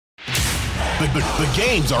The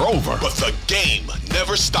games are over, but the game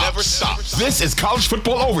never stops. Never stops. This is College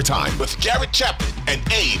Football Overtime with Garrett Chapman and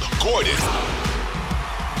Abe Gordon.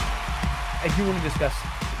 I do want to discuss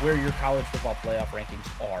where your college football playoff rankings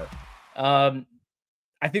are.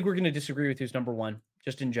 I think we're going to disagree with who's number one,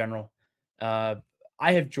 just in general. I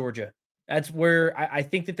have Georgia. That's where I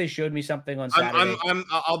think that they showed me something on Saturday.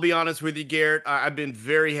 I'll be honest with you, Garrett. I've been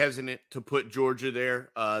very hesitant to put Georgia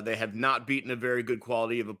there. They have not beaten a very good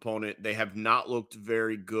quality of opponent. They have not looked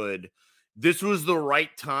very good. This was the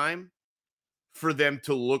right time for them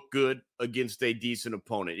to look good against a decent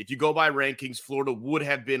opponent. If you go by rankings, Florida would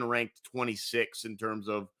have been ranked 26 in terms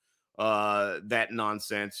of that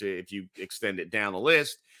nonsense if you extend it down the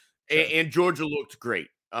list. Sure. And Georgia looked great.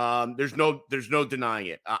 There's no denying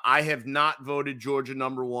it. I have not voted Georgia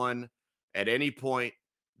number one at any point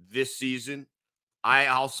this season. I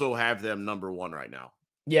also have them number one right now.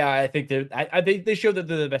 Yeah, I think they showed that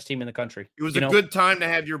they're the best team in the country. It was a good time to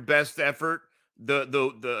have your best effort.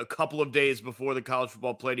 The couple of days before the College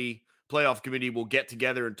Football Playoff Committee will get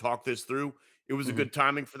together and talk this through. It was a good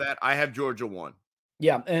timing for that. I have Georgia one.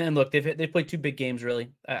 Yeah, and look, they've played two big games,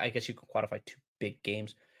 really. I guess you can quantify two big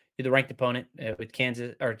games. You're the ranked opponent with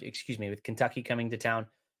Kentucky coming to town.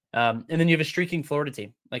 And then you have a streaking Florida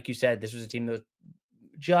team. Like you said, this was a team that was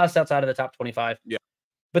just outside of the top 25. Yeah.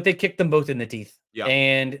 But they kicked them both in the teeth. Yeah.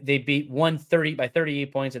 And they beat one by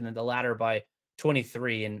 38 points and then the latter by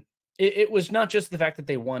 23. And it was not just the fact that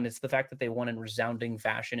they won, it's the fact that they won in resounding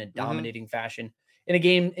fashion and dominating fashion in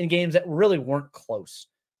games that really weren't close.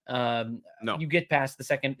 No. You get past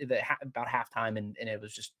about halftime and it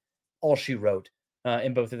was just all she wrote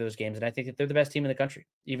in both of those games. And I think that they're the best team in the country.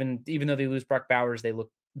 Even though they lose Brock Bowers, they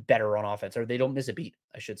look better on offense, or they don't miss a beat,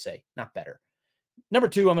 I should say, not better. Number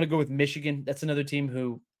two, I'm going to go with Michigan. That's another team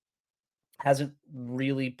who hasn't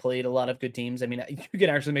really played a lot of good teams. I mean, you can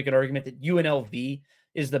actually make an argument that UNLV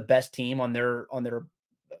is the best team on their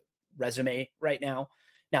resume right now.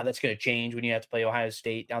 Now that's going to change when you have to play Ohio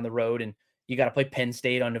State down the road and you got to play Penn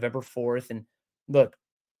State on November 4th. And look,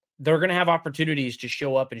 they're going to have opportunities to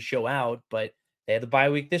show up and show out, but they had the bye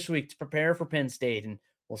week this week to prepare for Penn State, and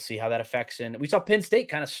we'll see how that affects. And we saw Penn State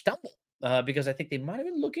kind of stumble because I think they might have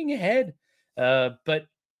been looking ahead, but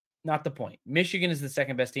not the point. Michigan is the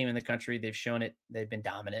second best team in the country. They've shown it. They've been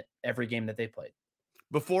dominant every game that they played.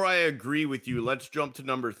 Before I agree with you, let's jump to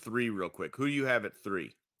number 3 real quick. Who do you have at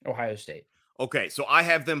 3? Ohio State. Okay, so I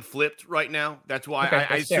have them flipped right now. That's why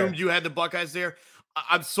I assumed you had the Buckeyes there.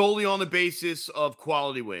 I'm solely on the basis of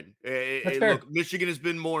quality win. Look, Michigan has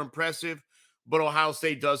been more impressive, but Ohio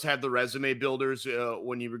State does have the resume builders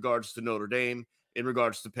when in regards to Notre Dame, in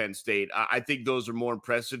regards to Penn State. I think those are more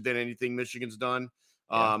impressive than anything Michigan's done.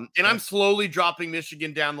 And I'm slowly dropping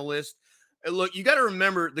Michigan down the list. Look, you got to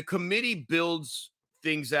remember the committee builds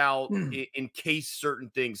things out in case certain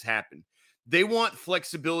things happen. They want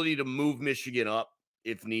flexibility to move Michigan up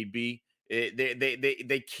if need be.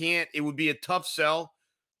 They can't. It would be a tough sell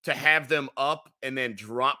to have them up and then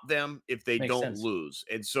drop them if they don't lose.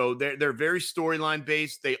 And so they're very storyline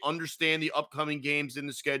based. They understand the upcoming games in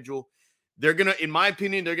the schedule. They're gonna, in my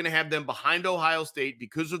opinion, they're gonna have them behind Ohio State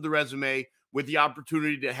because of the resume, with the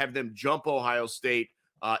opportunity to have them jump Ohio State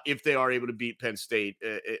if they are able to beat Penn State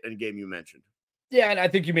in a game you mentioned. Yeah, and I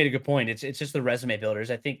think you made a good point. It's just the resume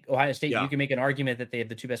builders. I think Ohio State, you can make an argument that they have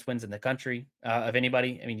the two best wins in the country of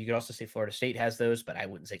anybody. I mean, you could also say Florida State has those, but I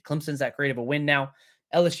wouldn't say Clemson's that great of a win now.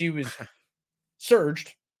 LSU is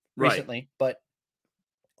surged recently, but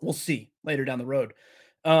we'll see later down the road.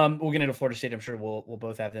 We'll get into Florida State. I'm sure we'll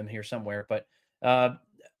both have them here somewhere, but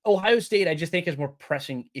Ohio State, I just think, has more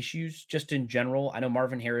pressing issues just in general. I know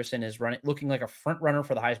Marvin Harrison is looking like a front runner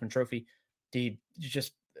for the Heisman Trophy. Dude,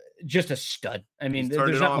 just a stud. I mean,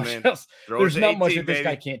 there's not much else. There's not much that this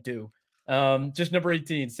guy can't do. Just number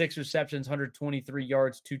 18, 6 receptions, 123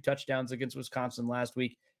 yards, 2 touchdowns against Wisconsin last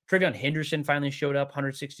week. Travion Henderson finally showed up,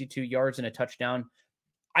 162 yards and a touchdown.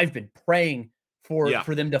 I've been praying for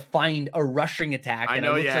them to find a rushing attack. And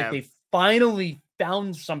it looks like they finally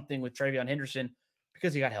found something with Travion Henderson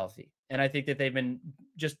because he got healthy. And I think that they've been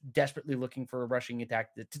just desperately looking for a rushing attack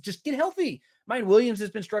to just get healthy. Mine Williams has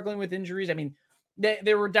been struggling with injuries. I mean,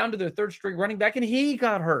 they were down to their third string running back and he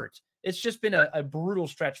got hurt. It's just been a brutal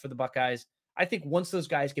stretch for the Buckeyes. I think once those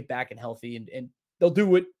guys get back and healthy and they'll do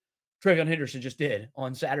what Travion Henderson just did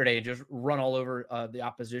on Saturday and just run all over the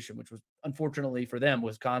opposition, which was unfortunately for them,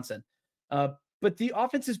 Wisconsin. But the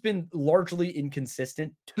offense has been largely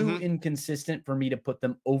inconsistent, too inconsistent for me to put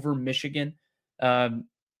them over Michigan. And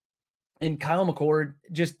Kyle McCord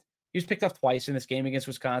he was picked off twice in this game against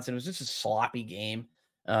Wisconsin. It was just a sloppy game.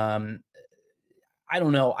 I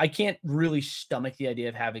don't know. I can't really stomach the idea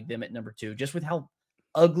of having them at number 2, just with how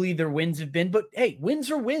ugly their wins have been. But hey, wins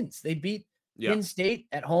are wins. They beat Penn State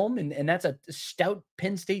at home, and that's a stout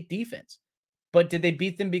Penn State defense. But did they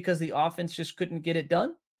beat them because the offense just couldn't get it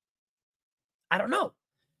done? I don't know.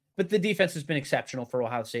 But the defense has been exceptional for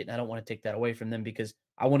Ohio State, and I don't want to take that away from them because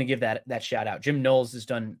I want to give that shout out. Jim Knowles has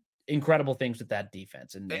done incredible things with that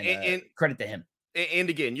defense, and credit to him. And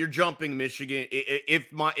again, you're jumping Michigan.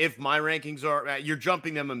 If my rankings are, you're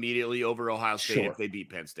jumping them immediately over Ohio State if they beat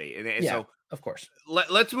Penn State. And so, of course.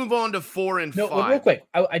 Let's move on to 4 and 5. No, real quick.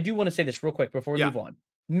 I do want to say this real quick before we move on.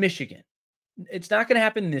 Michigan. It's not going to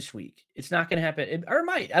happen this week. It's not going to happen, or it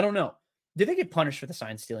might. I don't know. Did they get punished for the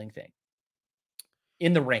sign stealing thing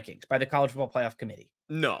in the rankings by the College Football Playoff Committee?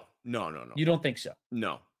 No. You don't think so?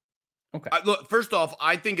 No. Okay. Look, first off,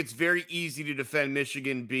 I think it's very easy to defend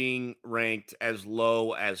Michigan being ranked as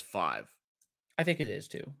low as 5. I think it is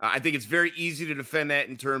too. I think it's very easy to defend that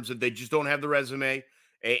in terms of they just don't have the resume.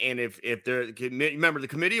 And if they're, remember, the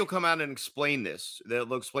committee will come out and explain this.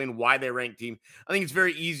 They'll explain why they rank team. I think it's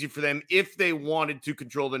very easy for them if they wanted to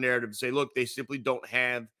control the narrative to say, look, they simply don't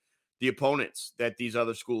have the opponents that these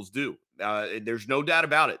other schools do. There's no doubt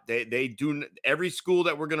about it. They do. Every school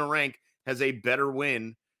that we're going to rank has a better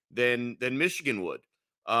win than Michigan would.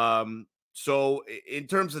 So in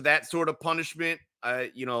terms of that sort of punishment,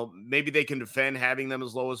 maybe they can defend having them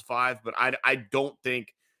as low as 5, but I don't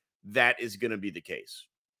think that is going to be the case.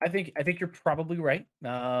 I think you're probably right.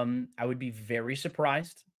 I would be very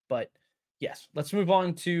surprised, but yes, let's move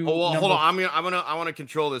on to. Hold on. I want to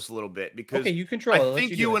control this a little bit because you control. I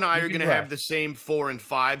think you and I are going to have the same 4 and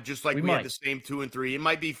 5, just like we had the same 2 and 3. It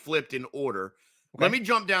might be flipped in order. Okay. Let me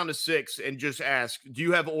jump down to 6 and just ask, do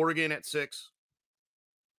you have Oregon at 6?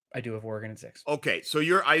 I do have Oregon at 6. Okay, so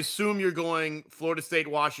I assume you're going Florida State,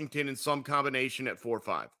 Washington in some combination at 4 or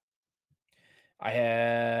 5. I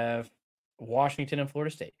have Washington and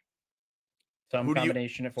Florida State. Some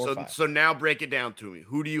combination at 4 or 5. So now break it down to me.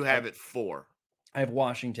 Who do you have at 4? I have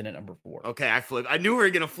Washington at number 4. Okay, I flipped. I knew we were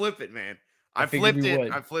going to flip it, man. I flipped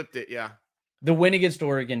it, yeah. The win against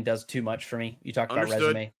Oregon does too much for me. You talked about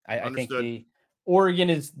resume. I think Oregon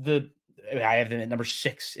is I have them at number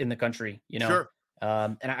 6 in the country, Sure.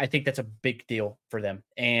 And I think that's a big deal for them.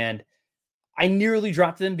 And I nearly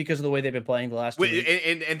dropped them because of the way they've been playing the last 2 weeks.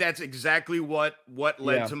 And that's exactly what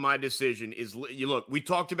led to my decision is look, we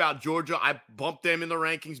talked about Georgia. I bumped them in the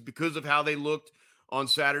rankings because of how they looked on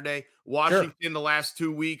Saturday. Washington, the last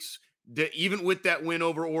 2 weeks, even with that win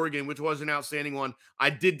over Oregon, which was an outstanding one, I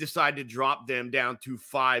did decide to drop them down to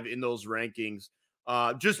 5 in those rankings.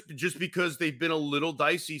 Just because they've been a little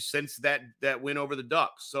dicey since that win over the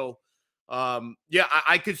Ducks. So,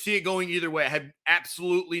 I could see it going either way. I had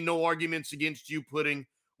absolutely no arguments against you putting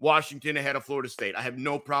Washington ahead of Florida State. I have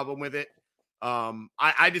no problem with it.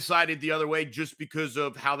 I decided the other way just because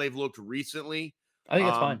of how they've looked recently. I think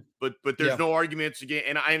it's fine. But there's no arguments again.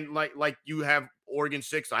 And I'm like you have Oregon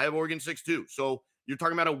 6. I have Oregon 6 too. So you're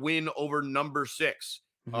talking about a win over number 6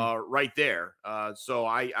 right there. So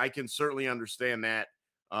I can certainly understand that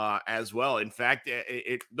as well. In fact,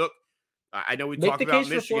 look, I know we talked about Michigan. Make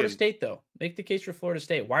the case for Florida State, though. Make the case for Florida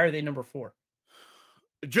State. Why are they number 4?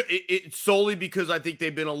 It's solely because I think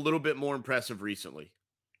they've been a little bit more impressive recently.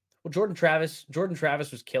 Well, Jordan Travis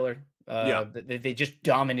was killer. They just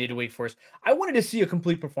dominated Wake Forest. I wanted to see a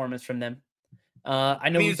complete performance from them. I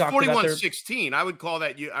know we talked about 41-16. I would call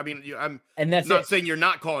that I'm not saying you're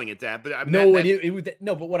not calling it that, but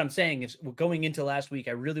but what I'm saying is going into last week,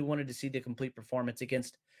 I really wanted to see the complete performance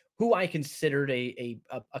against who I considered a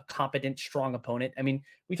competent, strong opponent. I mean,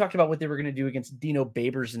 we talked about what they were going to do against Dino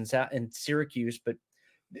Babers in Syracuse, but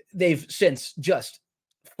they've since just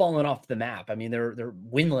fallen off the map. I mean, they're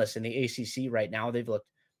winless in the ACC right now. They've looked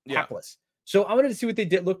hapless. So I wanted to see what they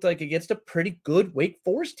looked like against a pretty good Wake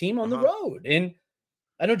Forest team on the road. And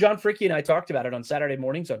I know John Fricke and I talked about it on Saturday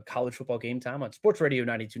mornings on College Football Game Time on Sports Radio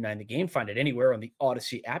 92.9 The Game. Find it anywhere on the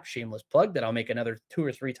Odyssey app. Shameless plug that I'll make another 2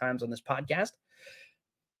 or 3 times on this podcast.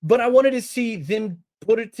 But I wanted to see them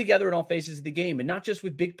put it together in all phases of the game, and not just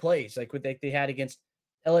with big plays like what they had against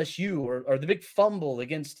LSU or the big fumble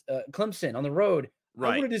against Clemson on the road.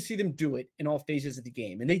 Right. I wanted to see them do it in all phases of the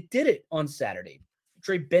game, and they did it on Saturday.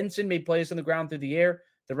 Trey Benson made plays on the ground through the air.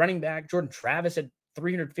 The running back, Jordan Travis, had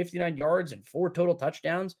 359 yards and 4 total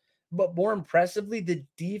touchdowns. But more impressively, the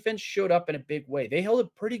defense showed up in a big way. They held a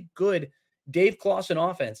pretty good Dave Clawson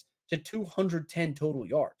offense to 210 total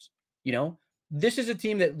yards. This is a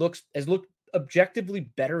team that has looked objectively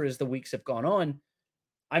better as the weeks have gone on.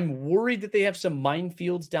 I'm worried that they have some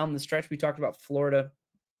minefields down the stretch. We talked about Florida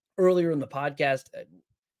earlier in the podcast.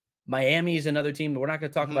 Miami is another team, but we're not going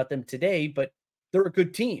to talk about them today. But they're a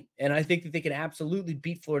good team. And I think that they can absolutely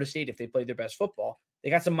beat Florida State if they play their best football. They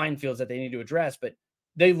got some minefields that they need to address, but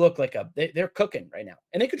they look like they're cooking right now.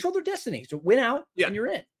 And they control their destiny. So win out and you're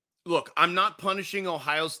in. Look, I'm not punishing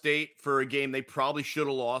Ohio State for a game they probably should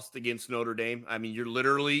have lost against Notre Dame. I mean, you're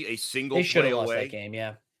literally a single play away. Lost that game,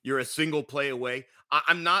 yeah. You're a single play away.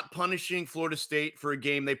 I'm not punishing Florida State for a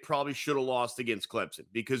game they probably should have lost against Clemson,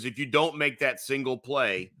 because if you don't make that single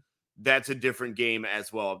play, that's a different game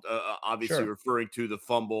as well. Obviously, referring to the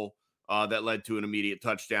fumble that led to an immediate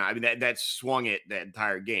touchdown. I mean, that swung it that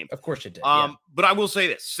entire game. Of course it did. But I will say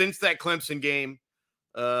this: since that Clemson game,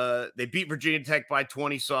 they beat Virginia Tech by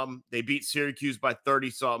 20-something. They beat Syracuse by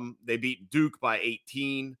 30-something. They beat Duke by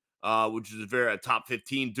 18, which is a top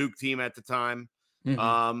 15 Duke team at the time.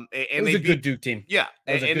 And it was a good Duke team. Yeah,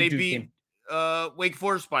 and they beat Wake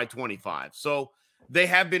Forest by 25. So they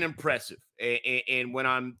have been impressive. And when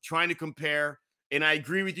I'm trying to compare, and I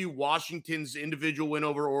agree with you, Washington's individual win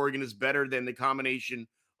over Oregon is better than the combination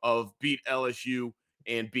of beat LSU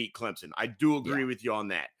and beat Clemson. I do agree with you on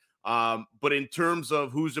that. But in terms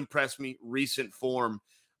of who's impressed me, recent form,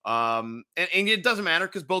 and it doesn't matter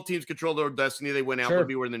because both teams control their destiny. They win out, they'll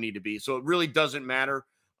be where they need to be. So it really doesn't matter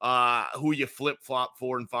who you flip-flop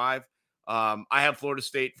 4 and 5. I have Florida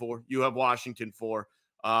State 4. You have Washington 4.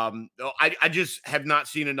 I just have not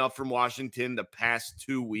seen enough from Washington the past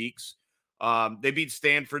 2 weeks. They beat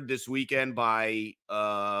Stanford this weekend by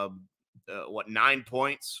 9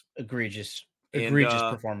 points. Egregious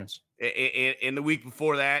performance. And the week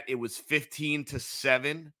before that, it was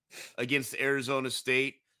 15-7 against Arizona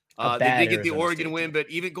State. They did get the Oregon win, but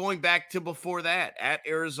even going back to before that, at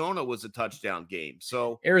Arizona was a touchdown game.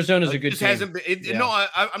 So Arizona's a good team. Hasn't been. No,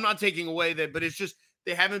 I'm not taking away that, but it's just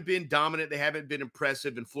they haven't been dominant. They haven't been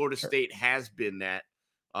impressive, and Florida State has been that.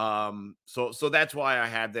 So that's why I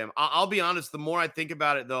have them. I'll be honest. The more I think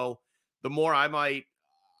about it, though, the more I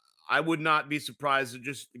would not be surprised.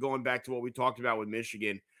 Just going back to what we talked about with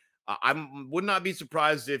Michigan. Would not be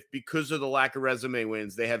surprised if, because of the lack of resume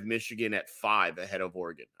wins, they have Michigan at 5 ahead of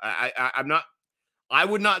Oregon. I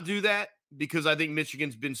would not do that because I think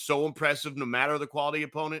Michigan's been so impressive no matter the quality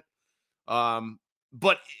opponent.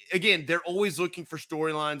 But again, they're always looking for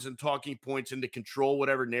storylines and talking points and to control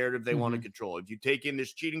whatever narrative they want to control. If you take in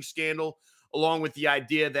this cheating scandal, along with the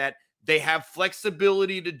idea that they have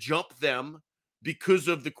flexibility to jump them because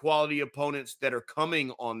of the quality opponents that are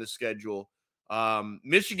coming on the schedule,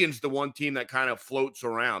 Michigan's the one team that kind of floats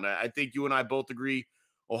around. I think you and I both agree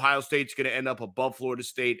Ohio State's going to end up above Florida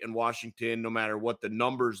State and Washington, no matter what the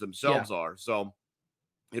numbers themselves are. So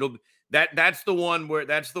that's the one where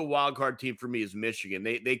that's the wild card team for me is Michigan.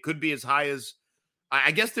 They could be as high as,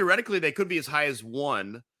 I guess theoretically they could be as high as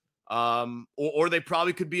 1, or they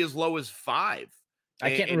probably could be as low as 5.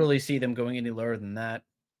 I can't really see them going any lower than that.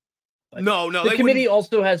 But no, the committee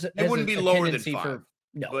also has it wouldn't be lower than 5.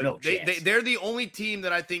 No chance. They're the only team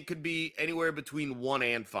that I think could be anywhere between 1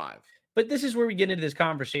 and 5. But this is where we get into this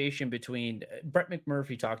conversation between Brett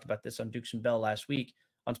McMurphy talked about this on Dukes and Bell last week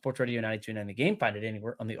on Sports Radio 92.9 The Game. Find it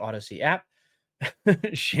anywhere on the Odyssey app.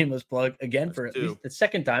 Shameless plug again for at least the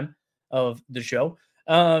second time of the show.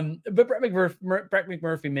 But Brett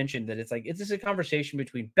McMurphy mentioned that it's a conversation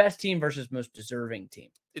between best team versus most deserving team.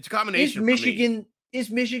 It's a combination. Is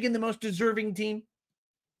Michigan the most deserving team?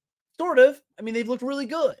 Sort of. I mean, they've looked really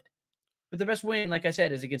good. But the best win, like I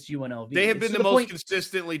said, is against UNLV. They have been the most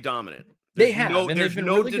consistently dominant. They have. There's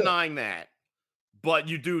no denying that. But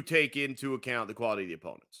you do take into account the quality of the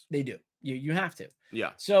opponents. They do. You have to.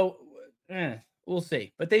 Yeah. So we'll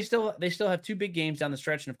see. But they still have 2 big games down the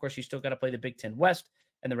stretch. And, of course, you still got to play the Big Ten West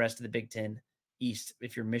and the rest of the Big Ten East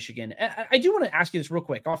if you're Michigan. I do want to ask you this real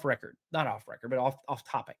quick, off record. Not off record, but off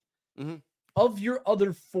topic. Mm-hmm. Of your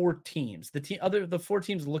other 4 teams, the 4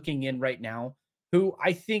 teams looking in right now, who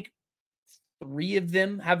I think 3 of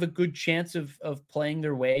them have a good chance of playing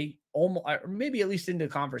their way, almost, or maybe at least into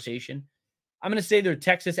the conversation. I'm going to say they're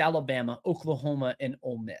Texas, Alabama, Oklahoma, and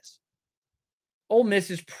Ole Miss. Ole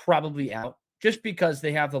Miss is probably out just because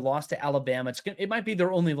they have the loss to Alabama. It might be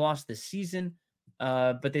their only loss this season,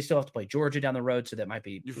 but they still have to play Georgia down the road, so that might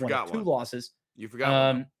be one of 2 losses. You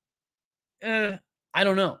forgot one. I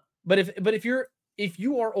don't know. But if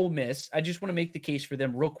you are Ole Miss, I just want to make the case for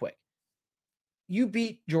them real quick. You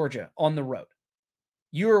beat Georgia on the road.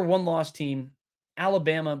 You're a 1-loss team.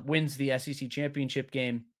 Alabama wins the SEC championship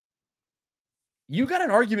game. You got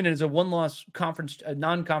an argument as a 1-loss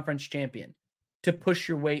non-conference champion to push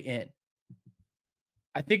your way in.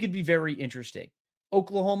 I think it'd be very interesting.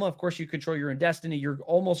 Oklahoma, of course, you control your own destiny. You're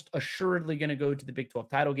almost assuredly going to go to the Big 12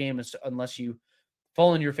 title game unless you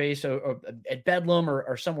fall on your face or at Bedlam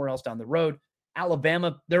or somewhere else down the road.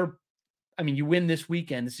 Alabama, they're I mean, you win this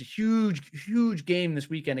weekend. It's a huge, huge game this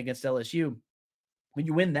weekend against LSU. When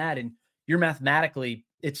you win that, and you're mathematically,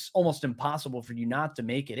 it's almost impossible for you not to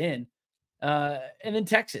make it in. And then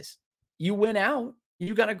Texas, you win out,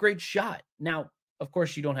 you got a great shot. Now, of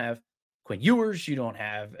course, you don't have Quinn Ewers, you don't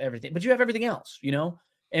have everything, but you have everything else,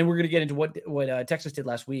 And we're going to get into what Texas did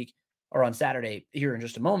last week or on Saturday here in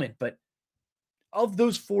just a moment. But of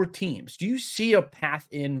those 4 teams, do you see a path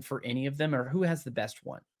in for any of them, or who has the best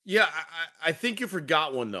one? Yeah, I think you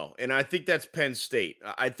forgot one though, and I think that's Penn State.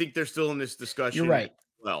 I think they're still in this discussion. You're right.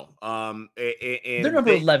 Well, and they're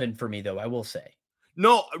number 11 for me, though. I will say.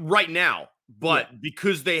 No, right now, but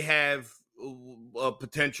because they have a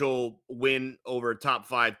potential win over a top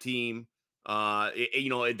 5 team,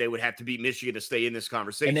 they would have to beat Michigan to stay in this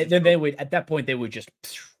conversation. And then they would, at that point, they would just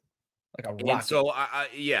like a rocket. And so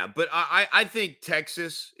but I think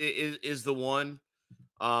Texas is the one.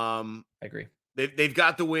 I agree. They've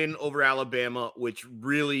got the win over Alabama, which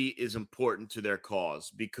really is important to their cause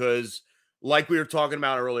because, like we were talking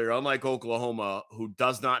about earlier, unlike Oklahoma, who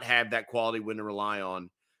does not have that quality win to rely on,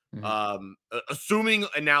 assuming,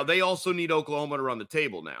 and now they also need Oklahoma to run the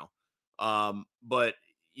table now. But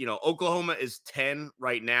Oklahoma is 10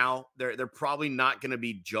 right now. They're probably not going to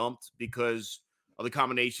be jumped because of the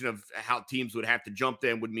combination of how teams would have to jump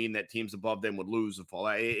them would mean that teams above them would lose and fall.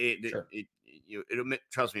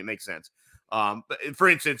 Trust me, it makes sense. But for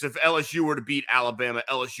instance, if LSU were to beat Alabama,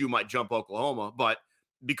 LSU might jump Oklahoma, but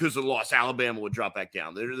because of the loss, Alabama would drop back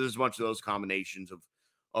down. There's a bunch of those combinations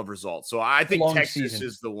of results. So I think Texas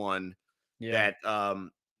is the one that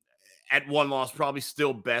at one loss probably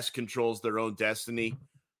still best controls their own destiny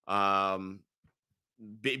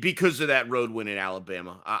because of that road win in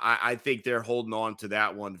Alabama. I think they're holding on to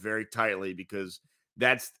that one very tightly because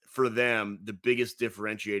that's for them the biggest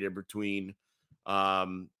differentiator between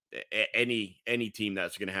any team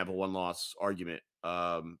that's going to have a one-loss argument.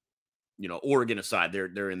 Oregon aside,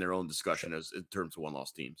 they're in their own discussion in terms of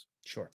one-loss teams. Sure.